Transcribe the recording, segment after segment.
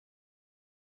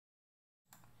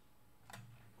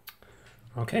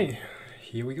Okay,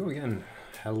 here we go again.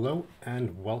 Hello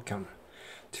and welcome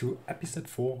to episode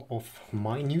 4 of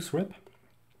myNewsWrap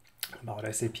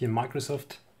about SAP and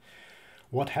Microsoft.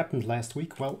 What happened last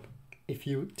week? Well, if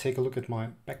you take a look at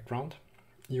my background,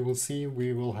 you will see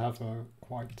we will have a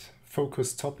quite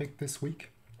focused topic this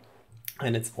week,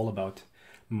 and it's all about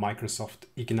Microsoft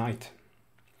Ignite.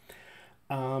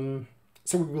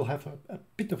 So we will have a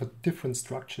bit of a different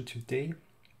structure today.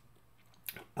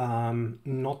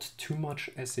 Not too much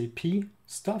SAP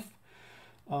stuff.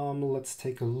 Let's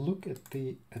take a look at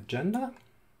the agenda.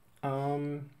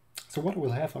 So what I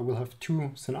will have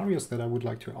two scenarios that I would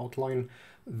like to outline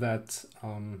that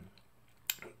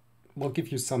will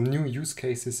give you some new use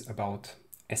cases about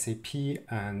SAP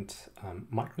and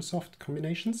Microsoft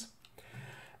combinations,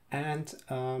 and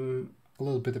a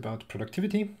little bit about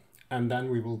productivity. And then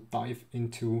we will dive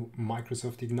into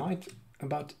Microsoft Ignite,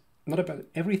 not about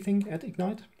everything at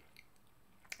Ignite,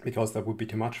 because that would be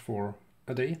too much for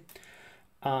a day,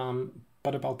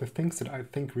 but about the things that I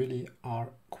think really are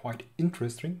quite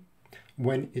interesting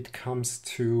when it comes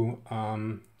to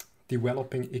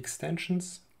developing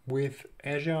extensions with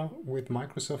Azure, with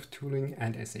Microsoft tooling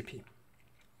and SAP.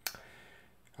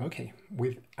 Okay,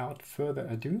 without further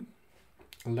ado,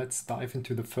 let's dive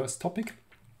into the first topic.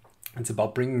 It's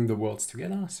about bringing the worlds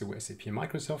together. So SAP and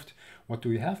Microsoft, what do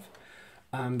we have?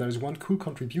 There's one cool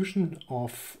contribution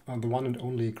of the one and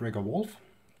only Gregor Wolf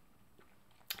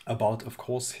about, of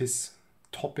course, his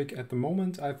topic at the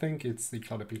moment. I think it's the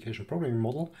Cloud Application Programming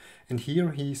Model. And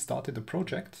here he started a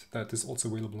project that is also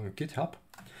available on GitHub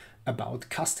about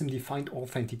custom-defined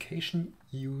authentication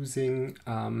using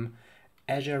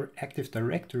Azure Active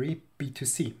Directory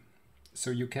B2C.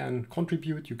 So you can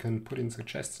contribute, you can put in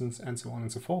suggestions and so on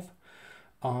and so forth.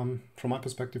 From my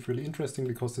perspective, really interesting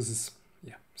because this is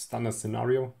standard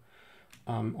scenario.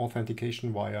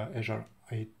 Authentication via Azure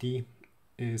AD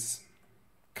is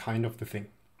kind of the thing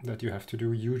that you have to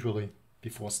do usually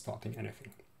before starting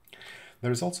anything.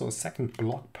 There is also a second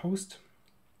blog post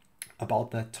about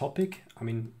that topic. I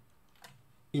mean,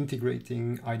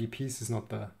 integrating IDPs is not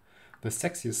the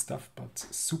sexiest stuff, but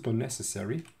super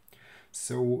necessary.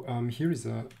 So here is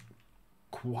a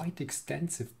quite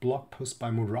extensive blog post by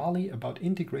Murali about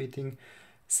integrating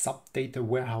SAP Data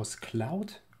Warehouse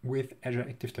Cloud with Azure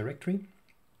Active Directory.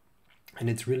 And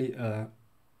it's really a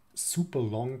super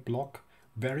long blog,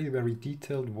 very, very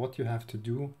detailed what you have to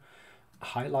do,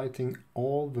 highlighting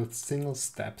all the single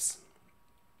steps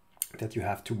that you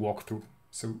have to walk through.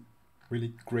 So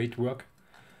really great work.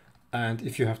 And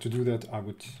if you have to do that, I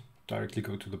would directly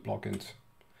go to the blog and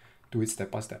do it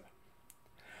step by step.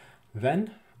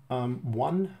 Then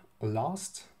one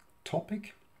last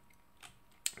topic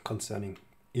concerning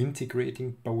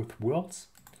integrating both worlds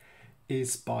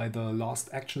is by the last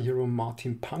action hero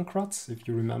Martin Pankratz. If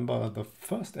you remember the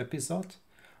first episode,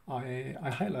 I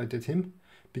highlighted him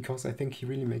because I think he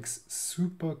really makes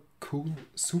super cool,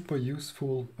 super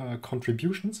useful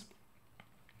contributions.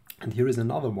 And here is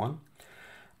another one.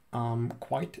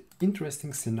 Quite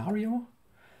interesting scenario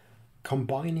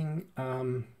combining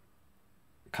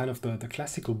kind of the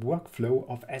classical workflow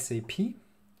of SAP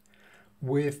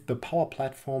with the Power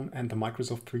Platform and the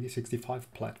Microsoft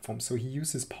 365 platform. So he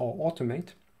uses Power Automate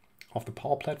of the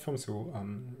Power Platform, so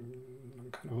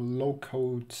kind of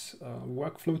low-code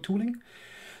workflow tooling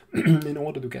in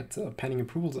order to get pending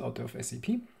approvals out of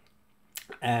SAP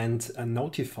and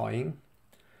notifying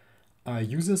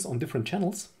users on different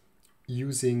channels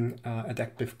using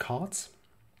adaptive cards.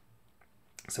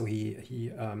 So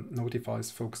he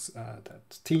notifies folks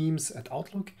at Teams, at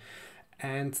Outlook,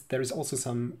 and there is also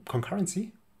some concurrency,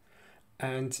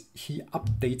 and he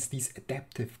updates these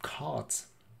adaptive cards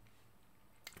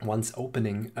once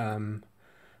opening,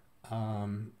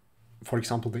 for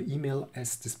example, the email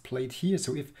as displayed here.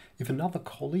 So if another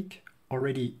colleague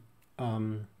already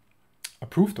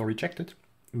approved or rejected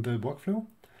the workflow,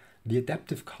 the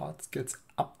adaptive card gets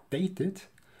updated,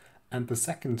 and the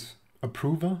second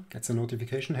approver gets a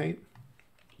notification, hey,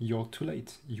 you're too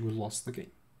late, you lost the game.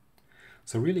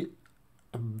 So really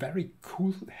a very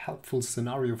cool, helpful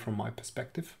scenario from my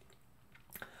perspective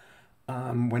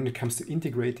when it comes to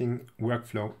integrating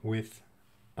workflow with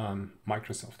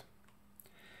Microsoft.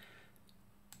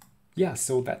 Yeah,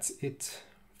 so that's it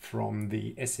from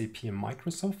the SAP and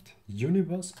Microsoft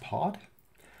universe part.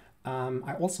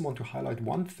 I also want to highlight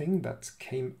one thing that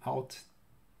came out,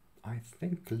 I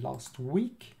think, last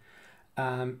week.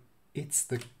 It's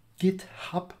the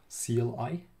GitHub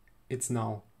CLI. It's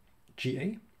now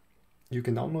GA. You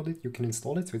can download it, you can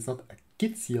install it. So it's not a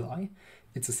Git CLI,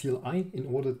 it's a CLI in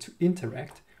order to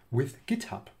interact with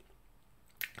GitHub.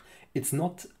 It's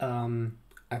not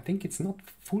I think it's not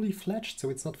fully fledged, so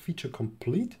it's not feature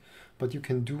complete, but you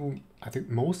can do, I think,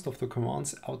 most of the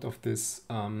commands out of this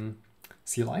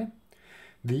CLI.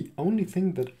 The only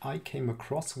thing that I came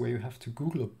across where you have to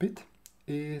Google a bit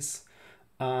is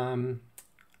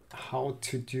how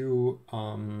to do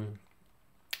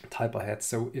type ahead.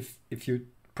 So if you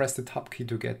press the tab key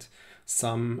to get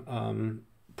some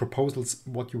proposals,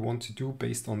 what you want to do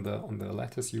based on the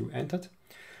letters you entered,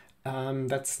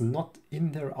 that's not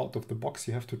in there out of the box.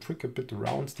 You have to trick a bit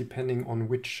around depending on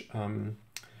which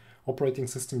operating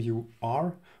system you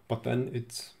are, but then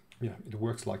it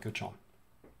works like a charm.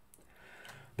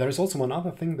 There is also one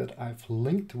other thing that I've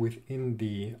linked within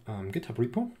the GitHub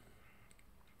repo,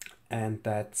 and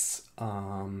that's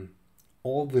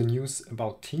all the news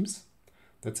about Teams.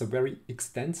 That's a very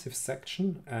extensive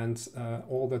section, and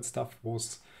all that stuff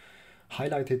was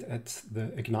highlighted at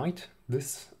the Ignite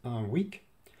this week.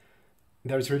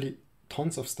 There's really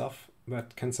tons of stuff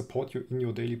that can support you in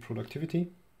your daily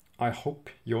productivity. I hope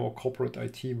your corporate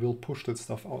IT will push that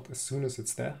stuff out as soon as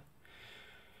it's there.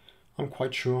 I'm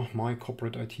quite sure my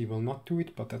corporate IT will not do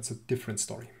it, but that's a different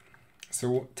story.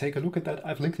 So take a look at that.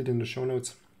 I've linked it in the show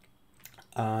notes.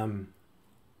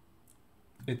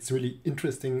 It's really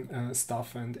interesting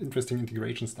stuff and interesting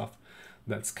integration stuff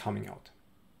that's coming out.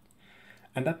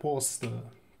 And that was the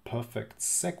perfect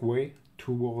segue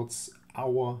towards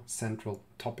our central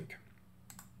topic.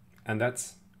 And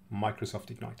that's Microsoft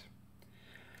Ignite.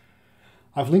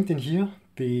 I've linked in here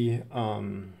the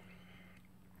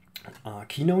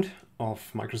keynote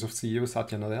of Microsoft CEO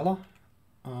Satya Nadella,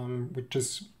 which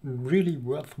is really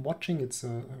worth watching. It's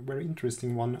a very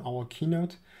interesting 1 hour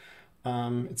keynote.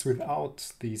 It's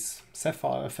without these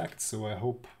sapphire effects, so I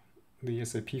hope the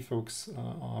SAP folks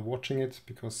are watching it,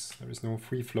 because there is no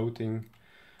free floating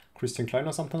Christian Klein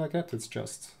or something like that. It's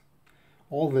just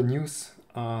all the news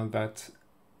that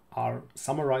are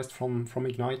summarized from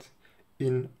Ignite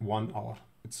in 1 hour.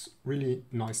 It's really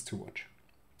nice to watch.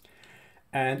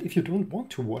 And if you don't want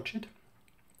to watch it,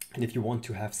 and if you want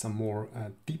to have some more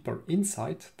deeper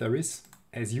insight, there is,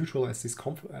 as usual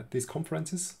at these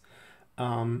conferences,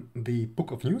 the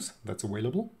book of news that's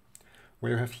available,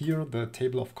 where you have here the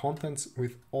table of contents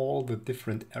with all the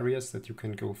different areas that you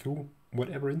can go through,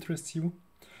 whatever interests you.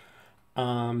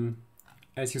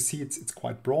 As you see, it's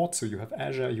quite broad. So you have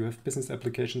Azure, you have business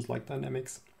applications like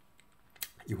Dynamics,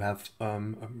 you have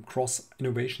cross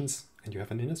innovations, and you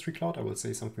have an industry cloud. I will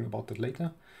say something about that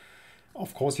later.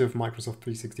 Of course, you have Microsoft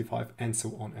 365 and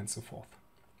so on and so forth.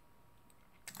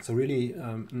 So really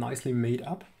nicely made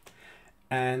up.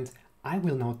 And I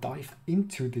will now dive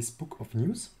into this book of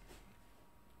news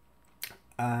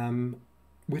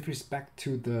with respect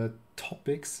to the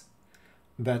topics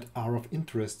that are of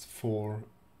interest for,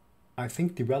 I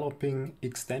think, developing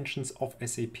extensions of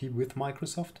SAP with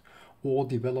Microsoft, or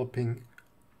developing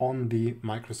on the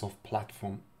Microsoft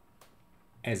platform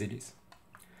as it is.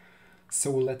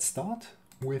 So let's start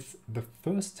with the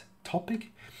first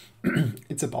topic.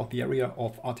 It's about the area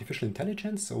of artificial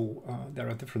intelligence. So there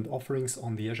are different offerings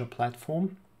on the Azure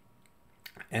platform,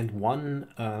 and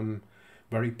one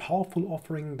very powerful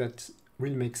offering that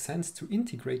really makes sense to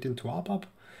integrate into ABAP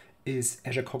is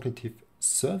Azure Cognitive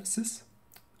Services.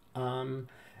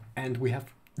 And we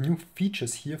have new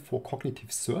features here for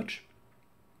cognitive search,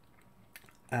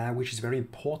 which is very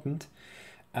important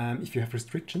if you have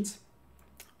restrictions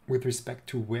with respect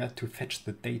to where to fetch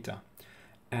the data.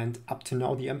 And up to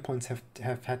now, the endpoints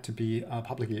have had to be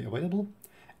publicly available.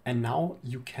 And now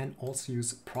you can also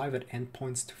use private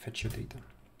endpoints to fetch your data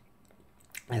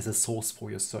as a source for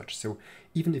your search. So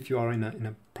even if you are in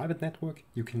a private network,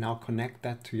 you can now connect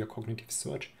that to your cognitive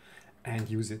search and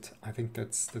use it. I think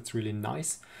that's really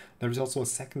nice. There is also a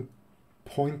second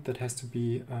point that has to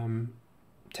be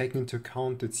taken into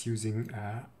account. It's using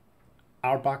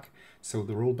RBAC, so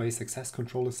the role-based access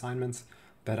control assignments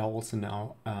that are also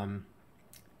now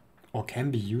or can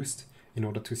be used in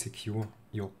order to secure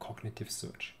your cognitive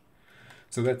search.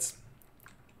 So that's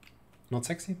not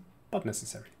sexy, but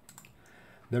necessary.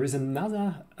 There is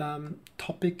another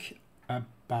topic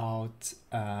about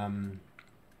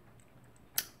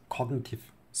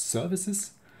cognitive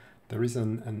services. There is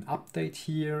an update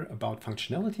here about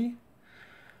functionality.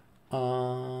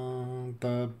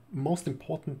 The most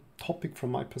important topic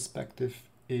from my perspective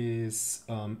is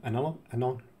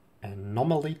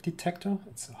anomaly detector.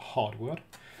 It's a hard word.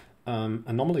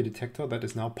 Anomaly detector that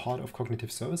is now part of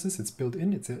cognitive services. It's built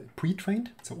in. It's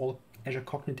pre-trained. So all Azure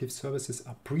Cognitive Services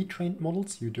are pre-trained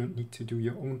models. You don't need to do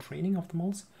your own training of the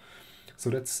models. So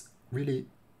that's really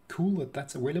cool that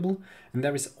that's available. And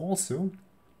there is also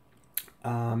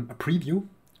a preview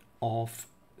of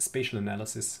spatial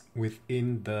analysis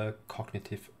within the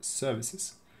cognitive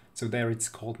services. So there it's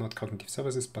called not cognitive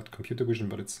services, but computer vision,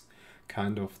 but it's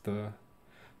kind of the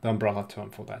umbrella term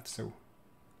for that. So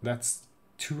that's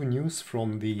two news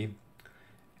from the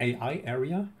AI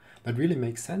area that really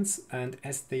makes sense. And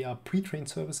as they are pre-trained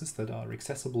services that are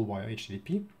accessible via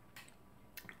HTTP,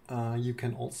 you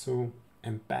can also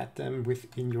embed them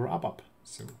within your ABAP.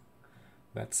 So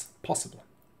that's possible.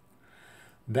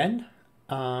 Then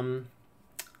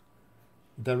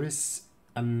there is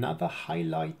another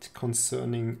highlight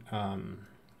concerning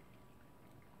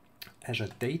Azure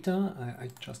data. I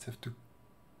just have to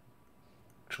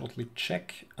shortly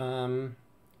check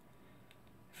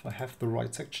if I have the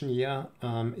right section. Yeah,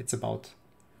 it's about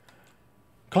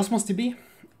Cosmos DB.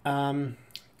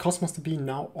 Cosmos DB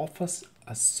now offers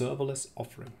a serverless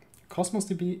offering. Cosmos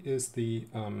DB is the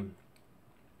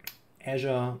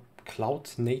Azure cloud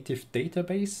native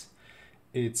database.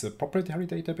 It's a proprietary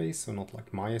database, so not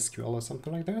like MySQL or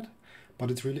something like that,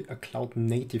 but it's really a cloud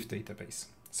native database.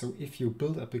 So if you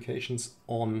build applications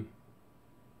on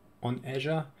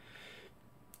Azure,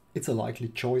 it's a likely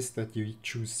choice that you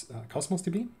choose Cosmos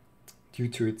DB due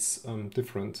to its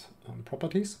different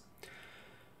properties,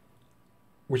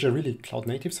 which are really cloud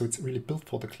native. So it's really built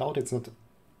for the cloud. It's not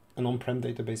an on-prem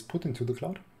database put into the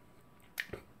cloud.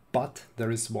 But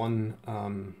there is one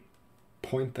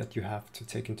point that you have to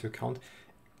take into account.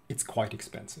 It's quite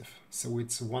expensive. So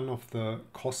it's one of the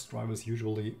cost drivers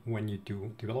usually when you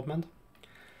do development,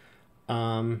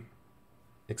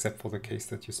 except for the case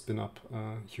that you spin up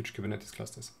huge Kubernetes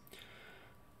clusters.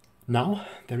 Now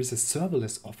there is a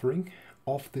serverless offering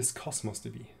of this Cosmos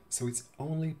DB. So it's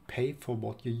only pay for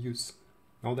what you use.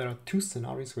 Now there are two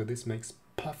scenarios where this makes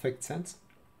perfect sense.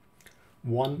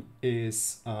 One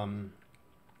is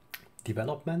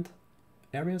development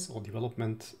areas or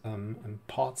development and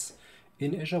parts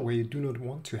in Azure where you do not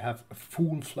want to have a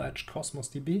full-fledged Cosmos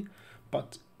DB,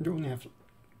 but you only have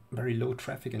very low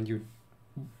traffic and you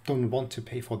don't want to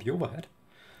pay for the overhead.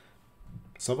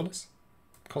 Serverless,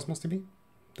 Cosmos DB,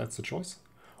 that's the choice.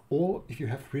 Or if you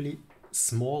have really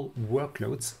small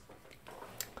workloads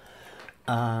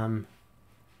that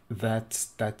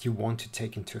you want to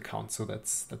take into account. So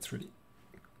that's really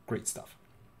great stuff.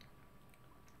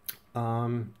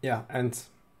 Yeah, and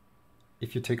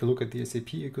if you take a look at the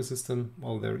SAP ecosystem,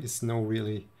 well, there is no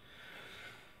really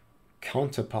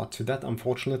counterpart to that,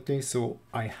 unfortunately. So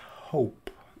I hope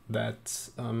that,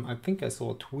 I think I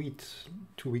saw a tweet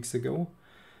 2 weeks ago,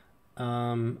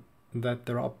 that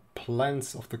there are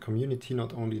plans of the community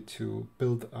not only to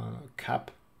build a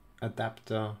CAP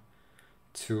adapter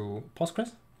to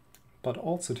Postgres, but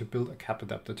also to build a CAP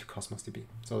adapter to Cosmos DB.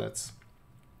 So that's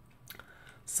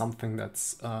something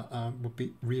that's would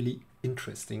be really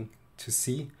interesting to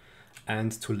see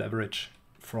and to leverage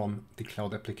from the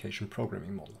cloud application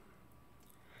programming model.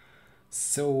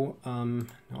 So now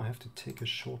I have to take a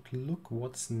short look.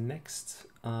 What's next?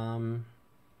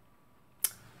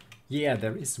 Yeah,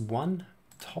 there is one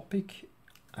topic.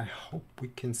 I hope we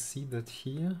can see that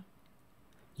here.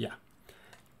 Yeah,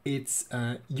 it's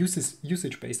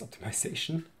usage-based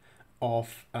optimization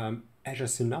of Azure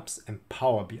Synapse and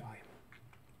Power BI.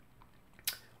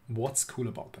 What's cool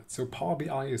about that? So Power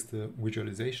BI is the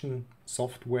visualization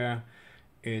software.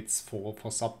 It's for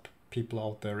SAP people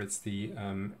out there. It's the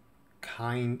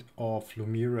kind of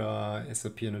Lumira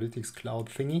SAP Analytics Cloud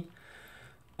thingy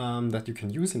that you can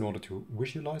use in order to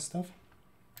visualize stuff.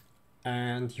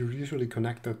 And you usually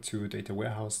connect that to data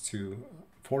warehouse to,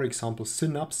 for example,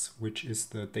 Synapse, which is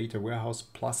the data warehouse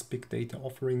plus big data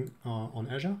offering on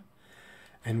Azure.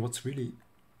 And what's really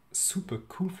super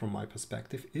cool from my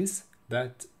perspective is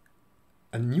that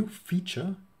a new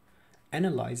feature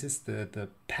analyzes the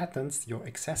patterns, your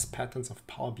access patterns of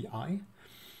Power BI,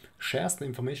 shares the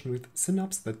information with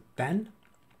Synapse that then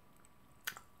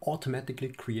automatically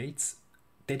creates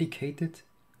dedicated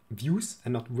views,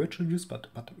 and not virtual views, but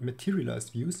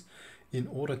materialized views in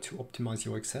order to optimize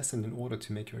your access and in order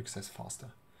to make your access faster.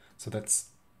 So that's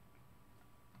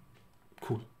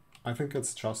cool. I think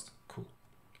it's just cool.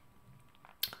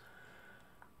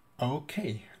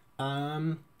 Okay,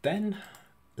 then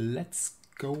let's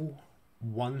go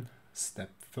one step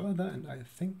further, and I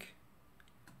think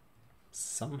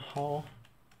somehow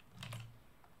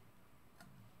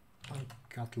I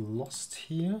got lost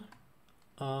here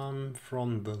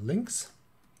from the links.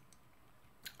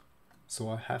 So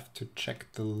I have to check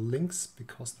the links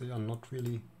because they are not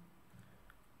really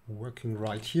working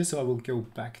right here. So I will go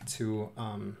back to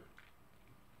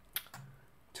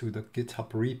the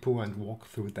GitHub repo and walk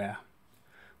through there.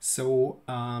 So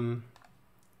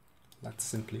let's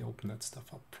simply open that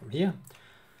stuff up from here.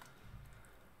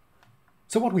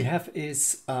 So what we have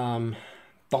is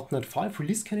 .NET 5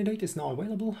 release candidate is now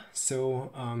available. So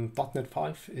 .NET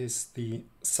 5 is the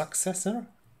successor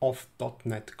of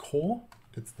 .NET Core.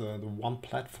 It's the one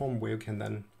platform where you can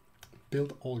then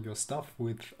build all your stuff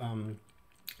with a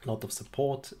lot of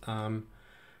support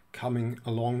coming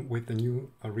along with the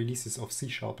new releases of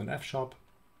C# and F#.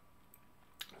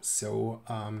 So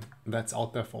that's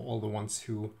out there for all the ones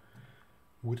who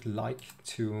would like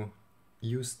to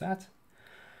use that.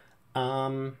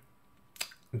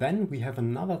 Then we have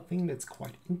another thing that's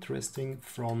quite interesting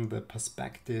from the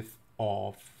perspective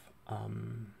of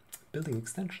building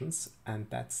extensions, and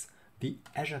that's the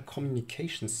Azure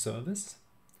Communication Service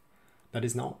that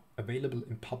is now available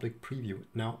in public preview.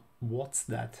 Now, what's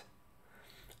that?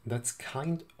 That's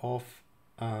kind of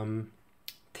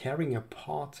tearing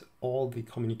apart all the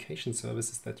communication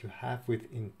services that you have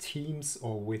within Teams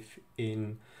or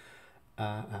within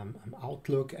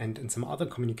Outlook and some other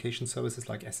communication services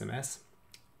like SMS,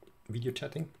 video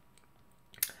chatting.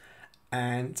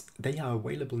 And they are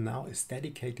available now as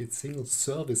dedicated single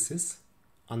services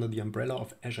under the umbrella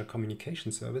of Azure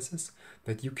Communication Services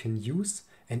that you can use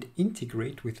and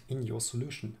integrate within your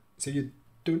solution. So you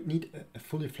don't need a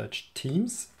fully fledged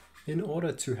Teams in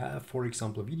order to have, for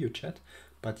example, video chat,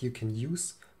 but you can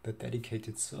use the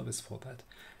dedicated service for that.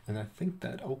 And I think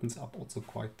that opens up also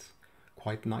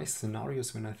quite nice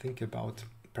scenarios when I think about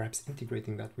perhaps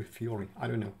integrating that with Fiori. I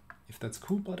don't know if that's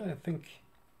cool, but I think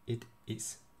it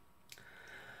is.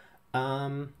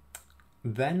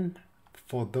 Then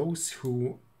for those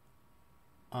who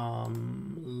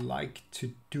like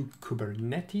to do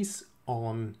Kubernetes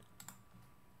on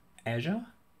Azure,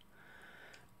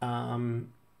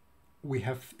 we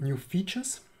have new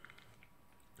features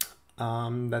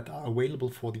that are available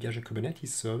for the Azure Kubernetes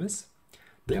service.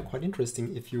 They are quite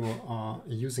interesting if you are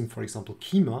using, for example,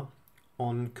 Kima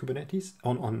on Kubernetes,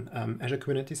 on Azure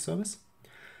Kubernetes service,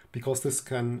 because this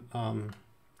can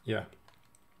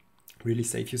really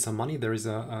save you some money. There is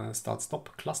a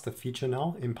start-stop cluster feature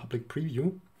now in public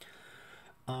preview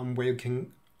where you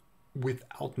can,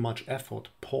 without much effort,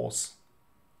 pause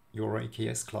your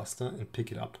AKS cluster and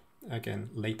pick it up again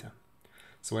later.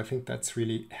 So I think that's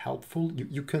really helpful.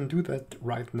 You can do that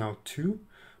right now too,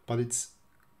 but it's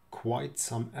quite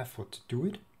some effort to do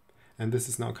it. And this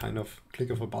is now kind of click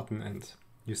of a button and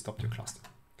you stopped your cluster.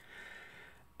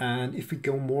 And if we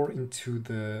go more into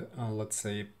the, let's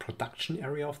say, production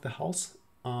area of the house,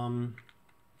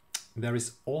 there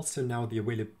is also now the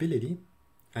availability,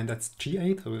 and that's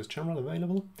G8, so it's general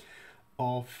available,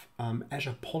 of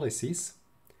Azure policies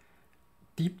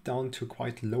deep down to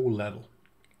quite low level.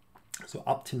 So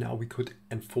up to now we could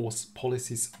enforce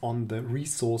policies on the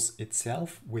resource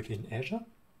itself within Azure.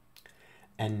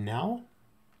 And now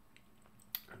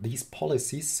these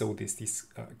policies, so these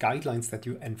guidelines that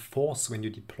you enforce when you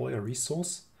deploy a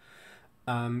resource,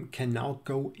 can now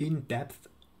go in depth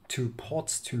to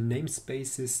pods, to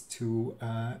namespaces, to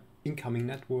incoming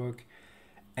network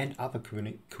and other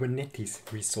Kubernetes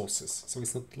resources. So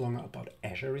it's not longer about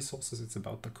Azure resources, it's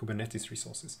about the Kubernetes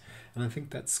resources. And I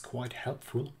think that's quite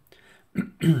helpful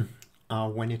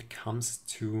when it comes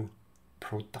to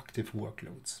productive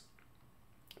workloads.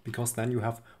 Because then you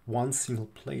have one single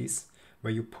place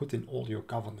where you put in all your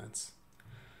governance.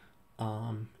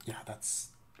 Yeah, that's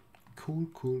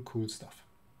cool stuff.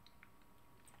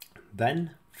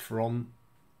 Then from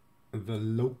the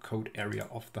low code area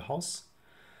of the house,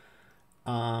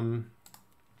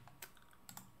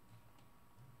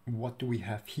 what do we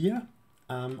have here?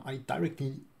 I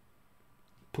directly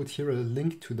put here a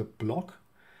link to the blog,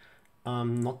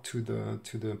 not to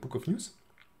the book of news.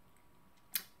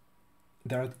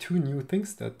 There are two new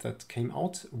things that came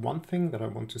out. One thing that I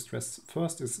want to stress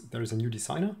first is there is a new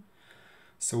designer.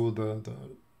 So the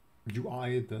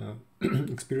UI, the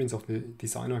experience of the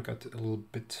designer got a little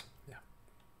bit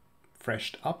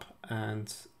freshed up,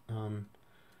 and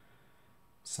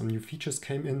some new features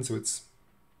came in, so it's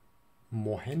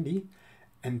more handy.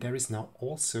 And there is now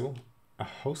also a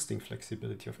hosting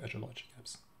flexibility of Azure Logic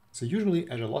Apps. So usually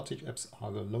Azure Logic Apps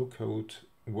are the low-code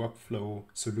workflow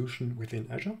solution within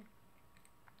Azure.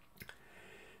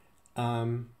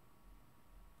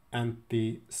 And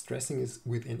the stressing is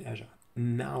within Azure.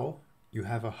 Now you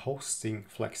have a hosting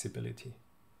flexibility.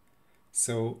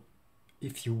 So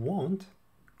if you want,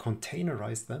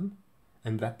 containerize them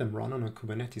and let them run on a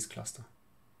Kubernetes cluster.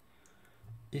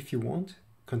 If you want,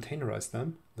 containerize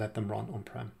them, let them run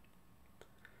on-prem.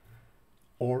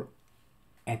 Or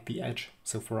at the edge.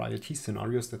 So for IoT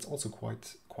scenarios, that's also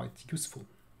quite useful.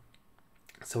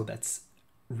 So that's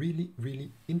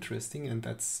really interesting, and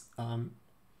that's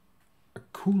a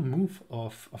cool move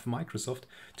of Microsoft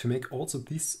to make also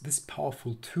this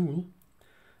powerful tool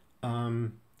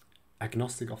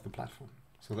agnostic of the platform.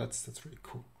 So that's really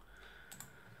cool.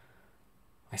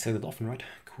 I say that often, right?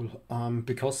 Cool.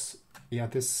 Because yeah,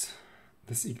 this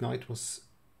Ignite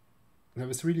there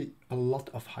was really a lot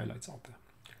of highlights out there.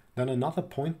 Then another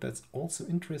point that's also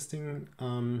interesting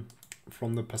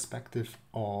from the perspective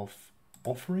of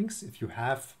offerings, if you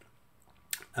have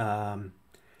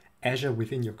Azure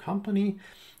within your company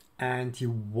and you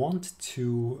want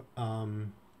to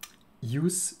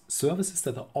use services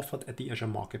that are offered at the Azure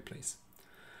Marketplace.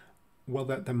 Well,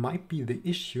 there might be the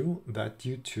issue that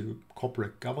due to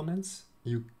corporate governance,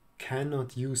 you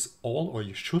cannot use all, or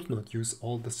you should not use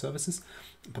all the services,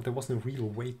 but there wasn't a real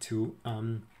way to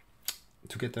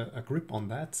get a grip on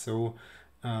that. So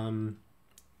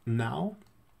now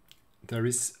there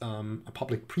is a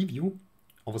public preview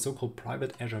of a so-called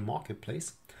private Azure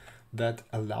Marketplace that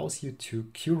allows you to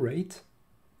curate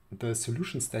the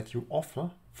solutions that you offer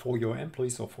for your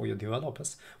employees or for your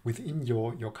developers within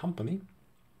your company,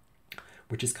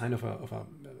 which is kind of a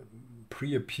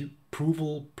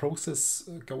pre-approval process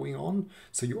going on.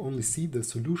 So you only see the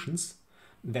solutions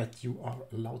that you are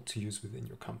allowed to use within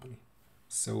your company.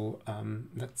 So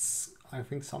that's, I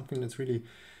think, something that's really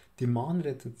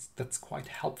demanded. That's quite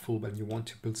helpful when you want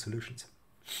to build solutions.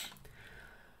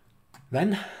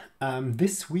 Then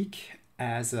this week,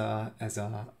 as a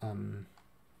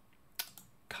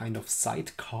kind of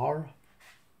sidecar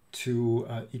to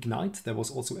Ignite, there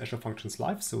was also Azure Functions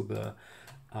Live, so the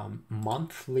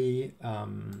monthly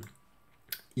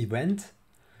event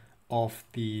of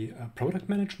the product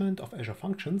management of Azure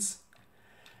Functions,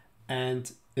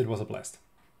 and it was a blast.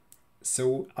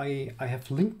 So I have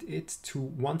linked it to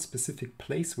one specific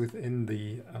place within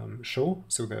the show.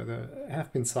 So there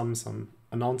have been some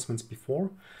announcements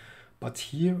before, but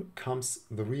here comes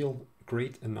the real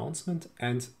great announcement,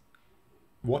 and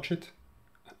watch it.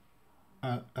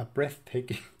 A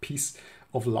breathtaking piece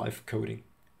of live coding.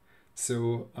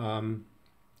 So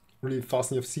really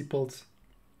fasten your seatbelt.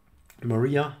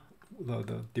 Maria,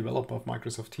 the developer of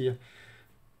Microsoft here,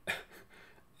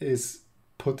 is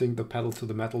putting the pedal to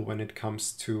the metal when it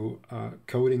comes to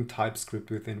coding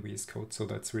TypeScript within VS Code. So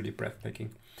that's really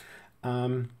breathtaking.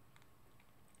 Now,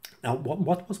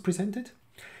 what was presented?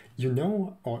 You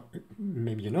know, or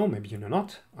maybe you know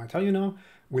not. I tell you now,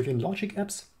 within Logic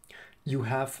Apps, you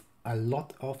have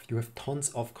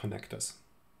tons of connectors.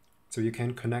 So you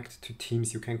can connect to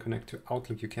Teams, you can connect to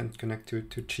Outlook, you can connect to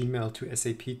Gmail, to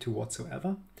SAP, to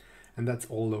whatsoever. And that's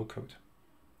all low code.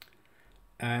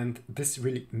 And this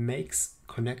really makes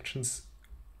connections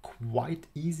quite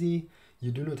easy.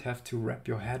 You do not have to wrap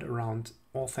your head around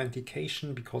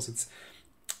authentication because it's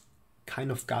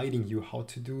kind of guiding you how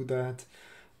to do that.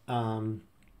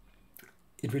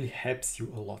 It really helps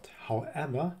you a lot.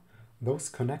 However, those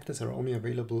connectors are only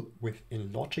available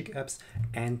within Logic Apps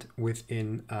and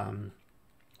within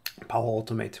Power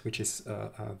Automate, which is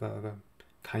the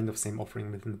kind of same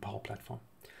offering within the Power Platform.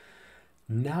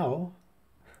 Now,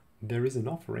 there is an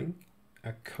offering,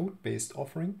 a code-based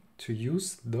offering, to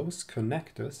use those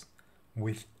connectors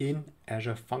within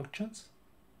Azure Functions.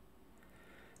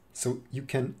 So you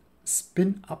can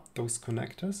spin up those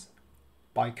connectors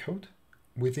by code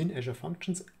within Azure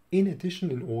Functions. In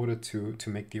addition, in order to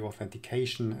make the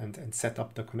authentication and set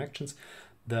up the connections,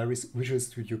 there is Visual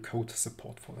Studio Code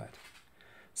support for that.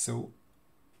 So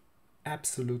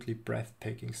absolutely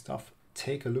breathtaking stuff.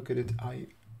 Take a look at it.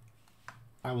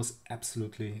 I was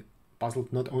absolutely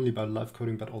puzzled, not only by live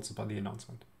coding, but also by the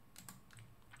announcement.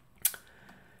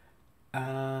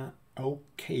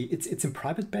 Okay, it's in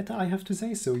private beta, I have to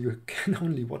say, so you can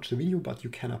only watch the video, but you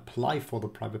can apply for the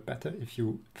private beta if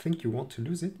you think you want to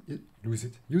use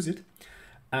it.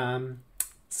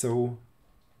 So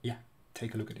yeah,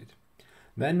 take a look at it.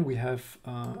 Then we have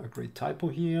a great typo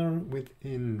here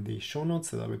within the show notes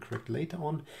that I will correct later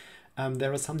on.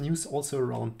 There are some news also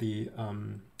around the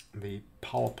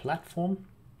Power Platform,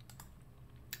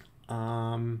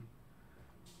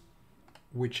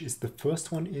 which is the first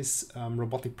one is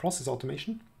robotic process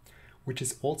automation, which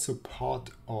is also part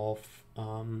of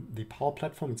the Power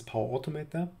Platform. It's Power Automate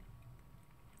there.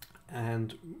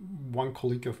 And one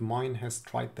colleague of mine has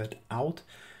tried that out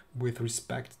with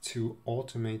respect to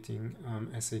automating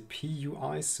SAP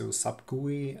UIs, so SAP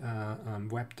GUI,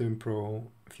 WebDim Pro,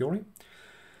 Fiori.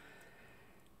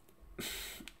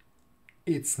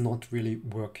 It's not really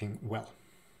working well.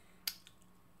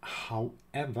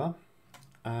 However,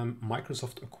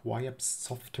 Microsoft acquired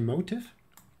Softomotive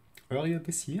earlier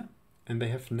this year, and they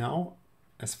have now,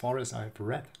 as far as I've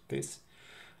read this,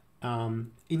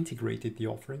 integrated the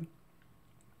offering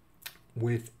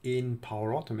within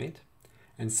Power Automate,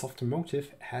 and Softomotive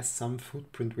has some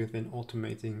footprint within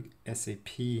automating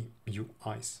SAP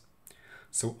UIs.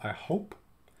 So I hope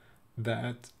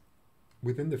that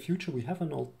within the future we have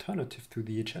an alternative to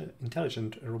the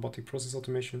intelligent robotic process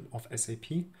automation of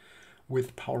SAP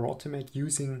with Power Automate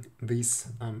using these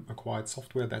acquired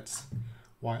software. That's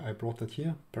why I brought that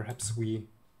here. Perhaps we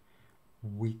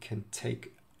can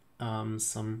take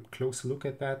some closer look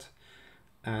at that,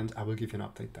 and I will give you an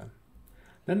update then.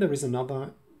 Then there is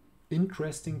another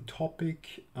interesting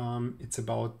topic. It's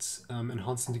about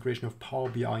enhanced integration of Power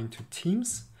BI into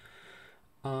Teams.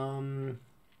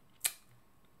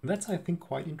 That's, I think,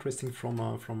 quite interesting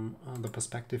from the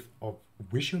perspective of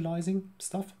visualizing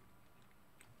stuff.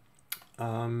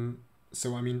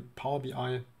 So, I mean, Power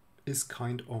BI is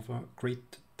kind of a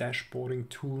great dashboarding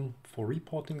tool for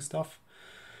reporting stuff.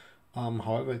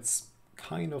 However, it's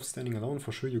kind of standing alone.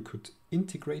 For sure, you could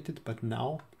integrate it, but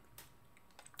now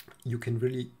you can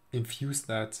really infuse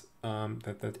that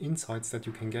that insights that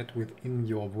you can get within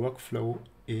your workflow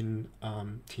in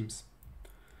Teams.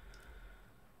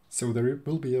 So there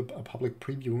will be a public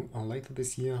preview later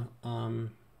this year,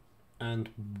 and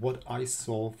what I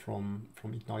saw from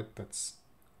Ignite, that's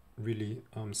really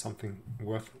something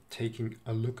worth taking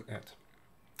a look at.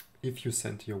 If you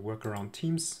send your work around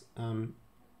Teams,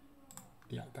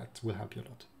 yeah, that will help you a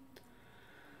lot.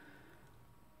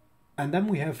 And then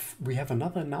we have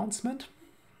another announcement.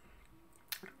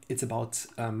 It's about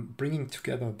bringing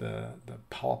together the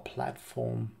Power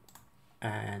Platform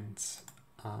and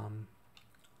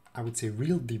I would say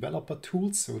real developer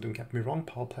tools. So don't get me wrong,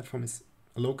 Power Platform is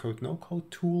a low-code, no-code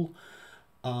tool.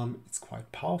 It's quite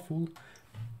powerful,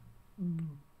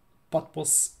 but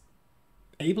was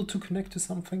able to connect to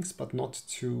some things, but not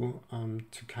to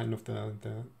kind of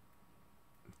the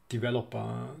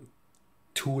developer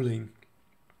tooling.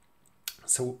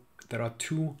 So there are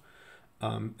two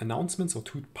announcements or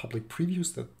two public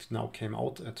previews that now came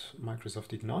out at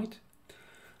Microsoft Ignite.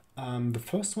 The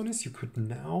first one is you could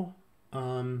now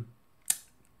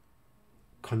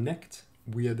connect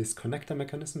via this connector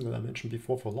mechanism that I mentioned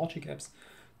before for logic apps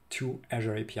to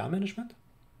Azure API management.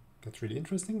 That's really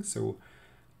interesting. So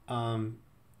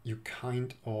you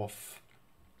kind of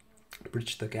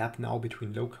bridge the gap now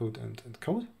between low code and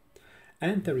code.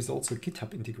 And there is also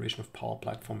GitHub integration of Power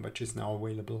Platform, which is now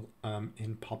available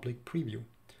in public preview.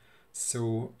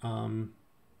 So,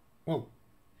 well,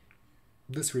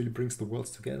 this really brings the worlds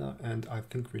together, and I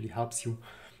think really helps you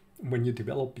when you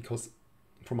develop, because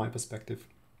from my perspective,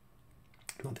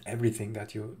 not everything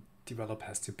that you develop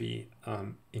has to be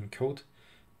in code.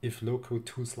 If low-code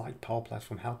tools like Power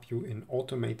Platform help you in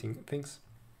automating things,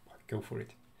 go for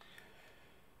it.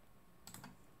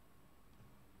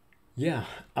 Yeah,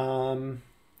 and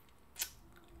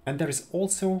there is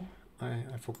also,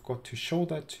 I forgot to show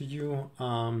that to you,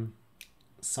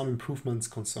 some improvements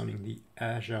concerning the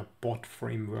Azure bot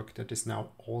framework that is now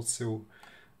also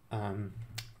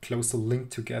closer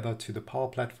linked together to the Power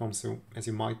Platform. So as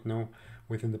you might know,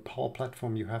 within the Power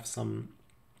Platform, you have some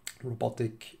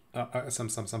robotic, some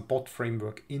bot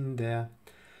framework in there.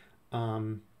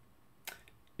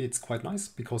 It's quite nice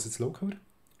because it's low code.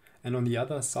 And on the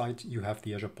other side, you have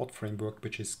the Azure bot framework,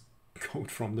 which is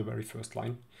code from the very first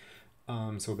line.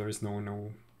 So there is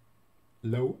no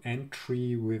low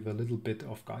entry with a little bit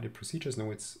of guided procedures. No,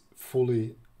 it's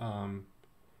fully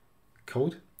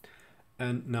code.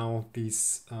 And now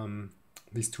these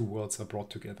two worlds are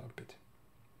brought together a bit.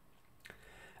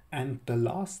 And the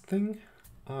last thing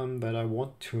that I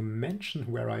want to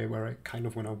mention, where I kind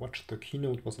of, when I watched the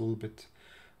keynote, was a little bit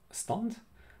stunned.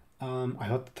 I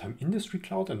heard the term industry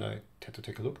cloud, and I had to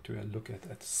take a look. Do I look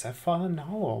at Sapphire now,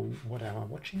 or what am I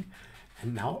watching?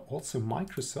 And now also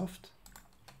Microsoft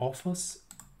offers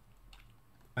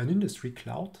an industry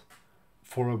cloud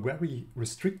for a very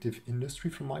restrictive industry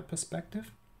from my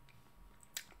perspective,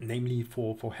 namely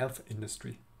for health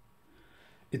industry.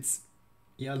 It's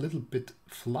a little bit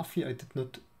fluffy. I did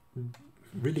not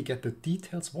really get the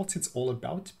details, what it's all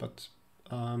about, but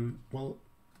well,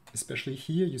 especially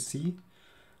here you see,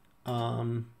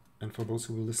 and for those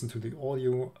who will listen to the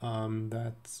audio,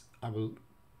 that I will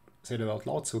say that out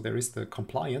loud. So there is the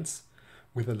compliance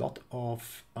with a lot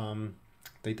of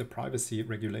data privacy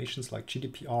regulations like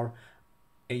GDPR,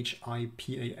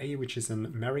 HIPAA, which is an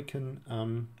American,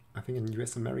 I think an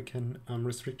US American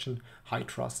restriction, high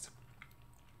trust,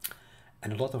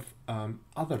 and a lot of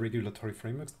other regulatory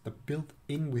frameworks that are built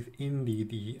in within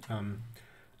the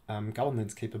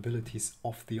governance capabilities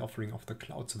of the offering of the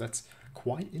cloud. So that's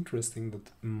quite interesting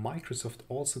that Microsoft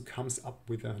also comes up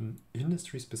with an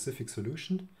industry-specific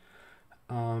solution.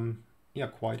 Yeah,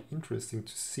 quite interesting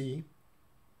to see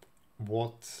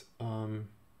what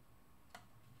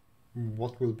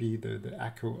will be the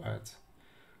echo at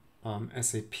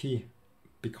SAP,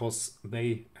 because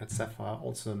they at Sapphire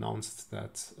also announced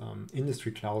that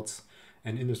industry clouds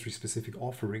and industry specific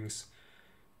offerings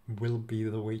will be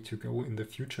the way to go in the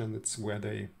future, and it's where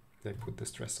they put the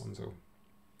stress on. So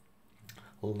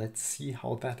let's see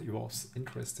how that evolves.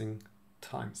 Interesting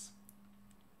times.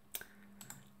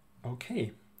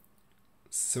 Okay,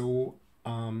 so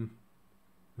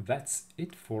that's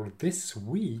it for this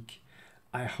week.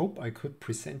 I hope I could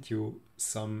present you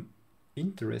some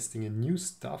interesting and new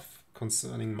stuff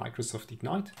concerning Microsoft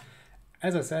Ignite.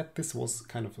 As I said, this was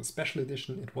kind of a special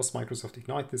edition. It was Microsoft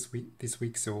Ignite this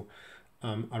week, so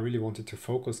I really wanted to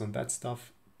focus on that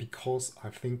stuff because I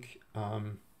think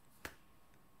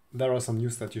there are some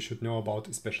news that you should know about,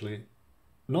 especially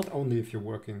not only if you're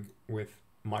working with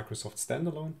Microsoft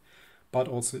standalone, but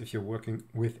also if you're working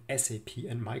with SAP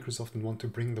and Microsoft and want to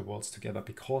bring the worlds together,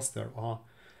 because there are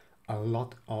a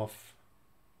lot of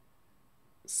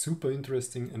super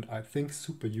interesting and I think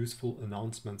super useful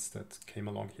announcements that came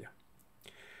along here.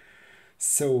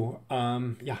 So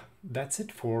yeah, that's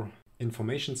it for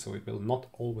information. So it will not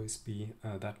always be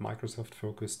that Microsoft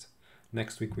focused.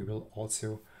 Next week we will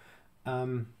also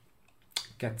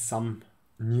get some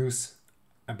news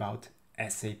about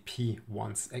SAP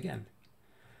once again.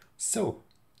 So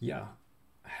yeah,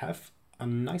 have a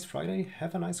nice Friday,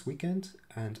 have a nice weekend,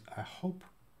 and I hope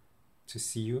to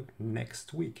see you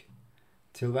next week.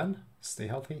 Till then, stay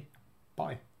healthy.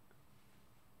 Bye.